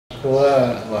ว่า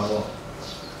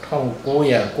ท่องกู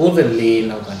อย่ากูจะลี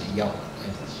เรากันยาว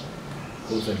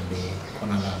กูจะลีคน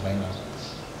อะไรไปเรา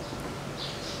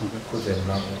กูจะเ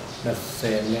รานัดเซ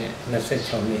นเนี่ยนัดเซ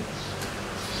ชาวนี่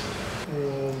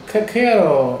แค่เร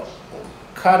า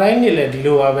ขาได้นี่แหละดีโล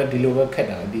ว่าแค่ไห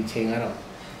นดีเชิงอ่ะเรา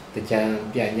แต่จาน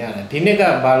เปลี่ยนยากนะทีนี้ก็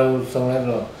บาลูส่งแล้วเ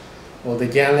ราโอ้แต่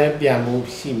จานแล้วเปลี่ยนมุก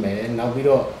สิแม่เราพี่เร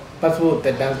าพาสปอร์ตแ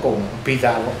ต่ดังกงวีซ่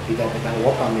าแต่ดังวอ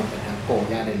ล์กพามิตแต่ดังกง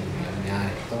ยากเลยยาก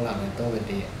ต้องหลับต้องเป็น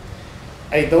ดี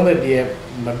ไอ้ต้องเป็นดี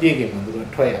มันเปลี่ยนกันมันดู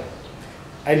ถ้วยอ่ะ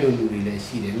ไอ้ลูเลย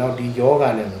สิเลยเราดีโยกกั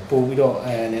นเนี่ยปูพี่เรา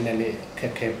เนี่ยเลย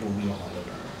แค่ปูพี่เราเรา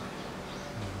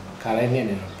ขาได้เนี่ย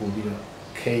ปูพี่เรา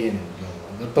แค่ยัง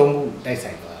เราต้องได้ใ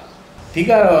ส่ตัวที่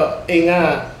ก็เองอ่ะ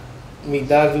มี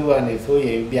ตาจูอันนี้ส่วนให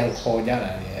ญ่เปลี่ยนคอจ้าอะไร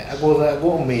กู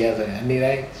ไม่อยากเลยอันนี้ไ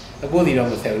ด้กูที่เรา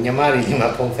ไม่ใช่ยามาลีที่มา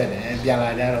พงเสร็จเนี่ยเปลี่ยนอะไร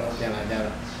จ้าเรายา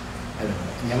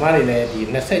มาลีเลยดี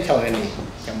นักเสกชาวนี่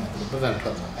จะมาตัวสั่งทอ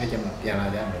ดไอ้จะมาเปลี่ยนอะไร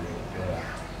จ้าเลย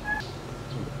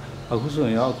အခုဆိုရ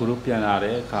င်ရောအခုတို့ပြန်လာ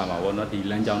တဲ့အခါမှာပေါ့နော်ဒီ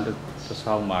လမ်းကြောင်းတစ်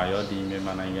ဆောက်မှာရောဒီမြန်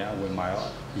မာနိုင်ငံအဝင်မှာရော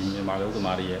ဒီမြန်မာလူသ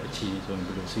မားတွေရဲ့အခြေအနေဆိုရင်ဘ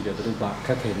ယ်လိုရှိတယ်သူတို့ကခ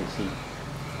က်ခဲလို့ရှိ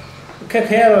ခက်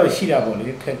ခဲရတော့ရှိတာပေါ့လေ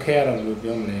ခက်ခဲရတော့ဘယ်လို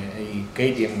ပြောမလဲအဲဂိ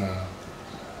တ်တွေမှာ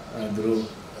သူတို့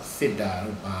စစ်တာ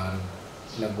တော့ပါ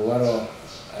ငကော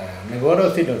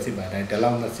တော့စစ်တော့စစ်ပါတယ်တ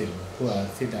လောက်မစစ်ဘူးခုက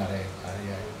စစ်တာတဲ့ခါ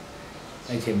ရ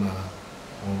အဲ့ချိန်မှာ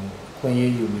ခွင့်ရ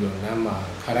ယူပြီးတော့လမ်းမှာ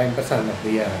ခါတိုင်းပတ်စံမ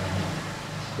ပေးရတာ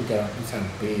ခုကျတော့ပတ်စံ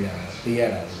ပေးရတာလ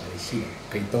ည်းရှိ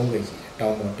ဂိတ်3ဂိတ်ရှိတော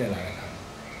င်းပေါ်တက်လာတဲ့အခါ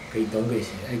ဂိတ်3ဂိတ်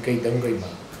ရှိအဲ့ဂိတ်3ဂိတ်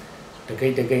မှာတဂိ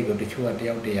တ်ကိုတချို့ကတ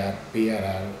ယောက်တရာပေးရ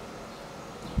တာ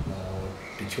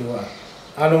တချို့က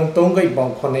အားလုံး3ဂိတ်ပေါ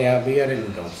င်း900ပေးရတဲ့လူ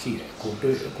တောင်ရှိတယ်အ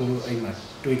ခုအိမ်မှာ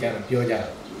တွေးကြတော့ပြောကြတယ်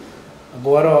အ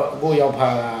ခုရောက်ဖာ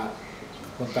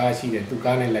ကကားရှိတယ်သူ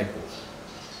ကားနဲ့လိုက်ပို့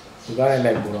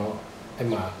တော့အဲ့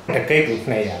မှာတဂိတ်ကို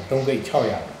200 3ဂိတ်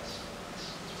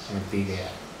600ပေးခဲ့ရ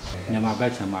မြန်မာဘ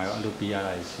က်ချမ်းမှာရောအလုပ်ပေးရ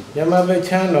တာရှိတယ်မြန်မာဘက်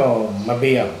ချမ်းတော့မ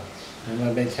ပေးရဘူးမြန်မာ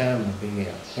ဘက်ချမ်းမပေးခဲ့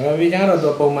ရမြန်မာဘက်ချမ်း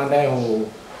တော့ပုံမှန်တိုင်း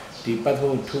ဒီပတ်ထု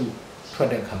တ်ထုထွက်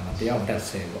တဲ့ခါမှာတယောက်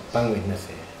20ပေါ့ပန်းငွေ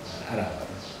20အဲ့ဒါပါ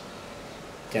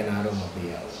ကျန်တာတော့မပေး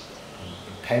ရဘူး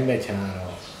ထိုင်းဘက်ချမ်းက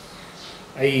တော့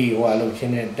အဲ့ဒီအလုပ်ချ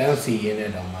င်းနဲ့တန်းစီရင်း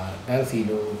နဲ့တော့မှတန်းစီ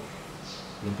လို့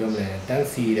ပြောမလဲတန်း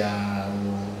စီတာ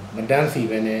မတန်းစီ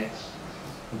ပဲနဲ့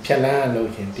ဖြက်လန်းအလုပ်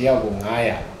ချင်းတယောက်ကို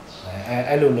900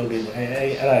အဲ့လိုလုပ်တယ်အဲ့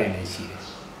ဒါတွေလည်းရှိတယ်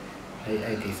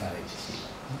အဲ့ကိစ္စတွေရှိတ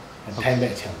ယ်ထိုင်းဘ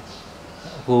က်ချမ်း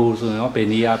အခုဆိုရင်ရောဘယ်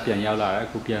နေရာပြန်ရောက်လာတယ်အ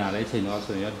ခုပြန်လာတဲ့အချိန်တော့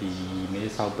ဆိုရင်ရောဒီ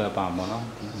မေးဆောက်ဘက်ပါပေါ့နော်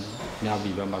ညပြ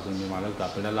ည်ဘက်မှာဆိုမြန်မာလောက်က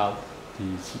ဘယ်လောက်ဒီ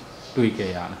တွေ့ကြ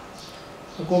ရလဲ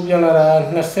အခုပြန်လာတာ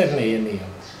22ရက်နေ့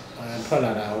ထွက်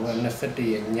လာတာဟိုက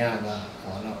21ရက်ညက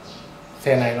ဟောတော့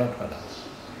10နိုင်လောက်ထွက်လာ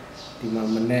ဒီမှာ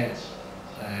မနေ့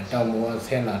တောင်ပေါ်ဆ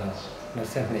င်းလာတော့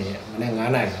22ရက်မနေ့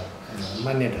9နိုင်လောက်မ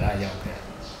နေ့တရာရောက်ခဲ့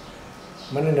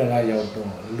မနေ့တရာရောက်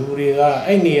တော့လူတွေက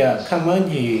အဲ့နေရခမ်းမန်း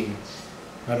ကြီး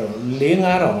ကတော့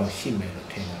4-5တောင်ရှိမယ်လို့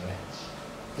ထင်တာပဲ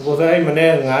အခုဆိုအဲ့မ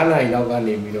နေ့9နိုင်လောက်က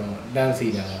နေပြီးတော့တန်းစီ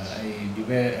တာအဲ့ဒီ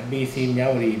ဘက် PC မြော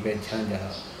က်ရီပဲချမ်းကြ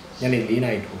တော့ညနေ4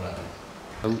နိုင်ထိုးတာ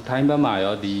အခုထိုင်းဘက်မှာ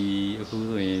ရောဒီအခု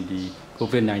ဆိုရင်ဒီ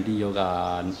COVID-19 ရောဂါ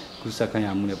ကူးစက်ခံရ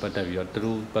မှုနဲ့ပတ်သက်ပြီးတော့သူ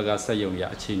တို့ဘက်ကဆက်ယုံရ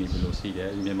အခြေအနေဘယ်လိုရှိတယ်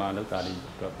မြန်မာလောက်ကလေး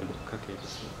တော့ဘယ်လိုခက်ခဲလဲ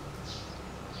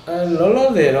လောလော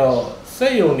ဆယ်တော့ဆ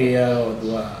က်ယုံနေရတော့သူ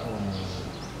က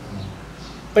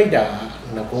ပိတ်တာ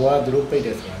ငကောကသူတို့ပိတ်တ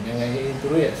ယ်ဆိုတာနိုင်ငံရေးသူ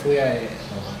တို့ရဲ့အစိုးရရဲ့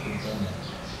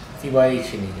စီးပွားရေးအ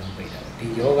ခြေအနေကြောင့်ပိတ်တာဒီ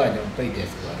ယောဂကြောင့်ပိတ်တယ်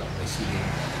ဆိုတာတော့မရှိသေး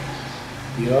ဘူး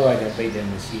ဒီယောဂကြောင့်ပိတ်တယ်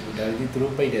မရှိဘူးဒါပေမဲ့သူ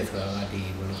တို့ပိတ်တယ်ဆိုတာကဒီ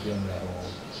ဘယ်လိုပြောမလဲ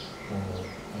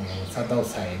စားတော့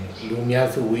ဆိုင်လူများ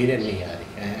စုဝေးတဲ့နေရာတွေ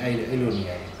အဲ့လိုနေ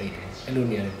ရာတွေပိတ်တယ်အဲ့လို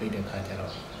နေရာတွေပိတ်တဲ့ခါကျ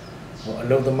တော့အ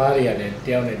လုပ်သမားတွေကလည်းတ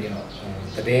ယောက်နဲ့တယောက်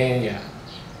သတင်းရ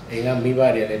အိမ်ကမိဘ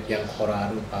တွေလည်းပြန်ခေါ်တာ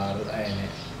တို့ပါတို့အဲ့နဲ့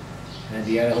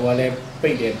ဒီကဟိုကလည်းပိ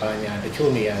တ်တယ်ပါညာတ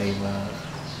ချို့နေရာတွေမှာ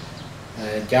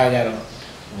ကြားကြတော့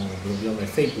ဘယ်လိုပြောမလဲ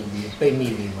စိတ်ပူပြီးပိတ်မိ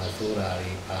နေမှာဆိုတာ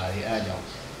တွေပါတွေအဲ့ကြောင့်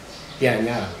ပြန်ရ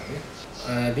တာပဲအ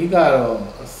ဓိကတော့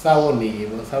စာဝတ်နေရေး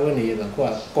ပေါ့စာဝတ်နေရေးဆိုကို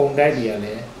ကကုံတိုက်တွေကလ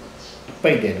ည်း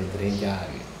ပိတ်တယ်လို့သတင်းကြားရ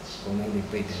တယ်ကုံတိုက်တွေ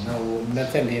ပိတ်တယ်နောက်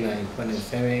24နာရီခွနဲ့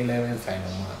7-11ဆိုင်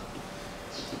တော့မှ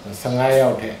15ရော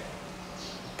က်တဲ့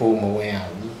ပုံမဝင်ရ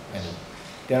ဘူးအဲ့လို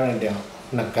တောင်းတောင်း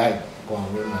နှစ်ကိုက်ကွာ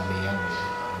ဝေးမှနေရတယ်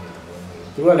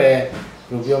သူကလည်း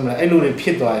ဘယ်လိုပြောမလဲအဲ့လိုတွေဖြ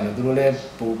စ်သွားရင်တော့သူတို့လည်း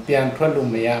ဟိုပြန်ထွက်လို့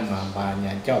မရမှာပါ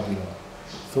ညာကြောက်ပြီးတော့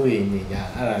စိုးရိမ်နေကြ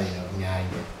အဲ့ဒါတွေတော့အများ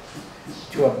ကြီးပဲ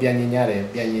သူကပြန်ညင်ရတယ်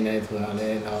ပြန်ညင်တယ်ဆိုတာလ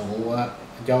ည်းတော့ဟိုက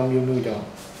အကြောင်းမျိုးကြောင့်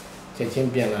ချက်ချင်း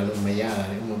ပြန်လာလို့မရတာ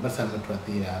လေဥပမာပတ်စံမထွက်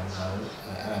သေးတာဟုတ်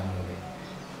အဲ့ဒါမျိုးတွေ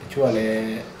တချို့ကလည်း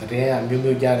တည်းက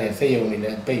မျိုးကြားတယ်စိတ်ယုံနေလ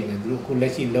ည်းပိတ်မယ်သူတို့အခုလ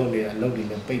က်ရှိလုပ်နေတာလုပ်နေ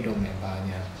လည်းပိတ်တော့မယ်ပါ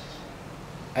ညာ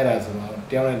အဲ့ဒါဆိုတော့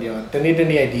တယောက်နဲ့တယောက်တနေ့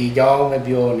ဒီအကြောင်းပဲ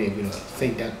ပြောနေပြီးတော့စိ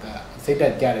တ်တ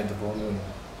က်ကြတဲ့သဘောမျိုး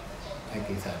အဲ့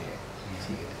ကိစ္စတွေ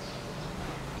ရှိတယ်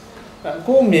အ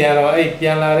ခုမြင်တော့အဲ့ပြ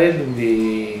န်လာတဲ့လူတွေ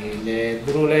လည်း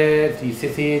သူတို့လည်းဒီစ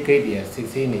စ်ဆေးဂိတ်တွေစစ်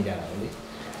ဆေးနေကြတာလေတ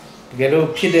ကယ်လို့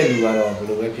ဖြစ်တဲ့လူကတော့ဘယ်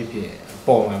လိုပဲဖြစ်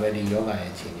ပေါ်မှာပဲဒီယောဂရဲ့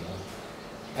အခြေအနေပေါ့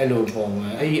အဲ့လိုပေါ်မှာ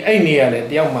အဲ့နေရာလည်း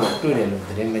တယောက်မှတွေ့တယ်လို့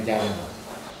သတင်းမကြားဘူးပေါ့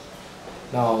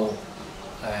နောက်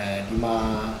ဒီမှာ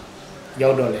ရော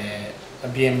က်တော့လေအ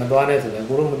ပြင်မသွားတဲ့ဆိုလည်း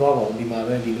ကိုတို့မသွားပါဘူးဒီမှာ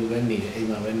ပဲဒီလိုပဲနေတယ်အိမ်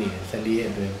မှာပဲနေတယ်14ရက်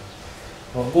အတွင်း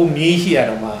ဟိုကိုမြည်ရှိရ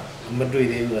တော့မှမတွေ့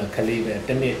သေးဘူးခလေးပဲတ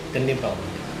စ်နှစ်ပေါ့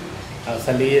အဲ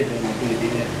14ရက်အတွင်းမတွေ့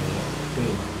သေးတဲ့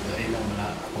တွေ့အိမ်မှာမ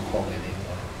လားခေါ်ခဲ့တယ်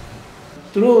ပေါ့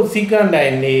သူတို့စီကံတို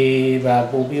င်းနေပါ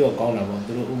ပို့ပြီးတော့ကောင်းတာပေါ့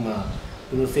သူတို့ဥမာ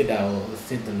သူတို့စစ်တာကိုစ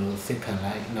စ်တယ်လို့စစ်ခံ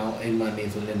လိုက်နောက်အိမ်မှာနေ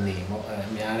ဆိုလည်းနေပေါ့အ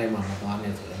များထဲမှာမသွား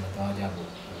နဲ့ဆိုလည်းမသွားကြဘူး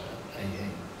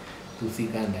သူစီ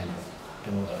ကံတိုင်း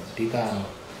တော့အဓိကတော့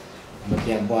မပြ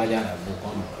န်ပွားကြတာပိုကော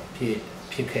င်းတော့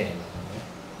ဖြစ်ခဲ့တယ်နော်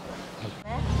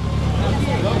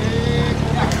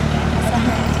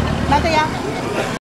မတရား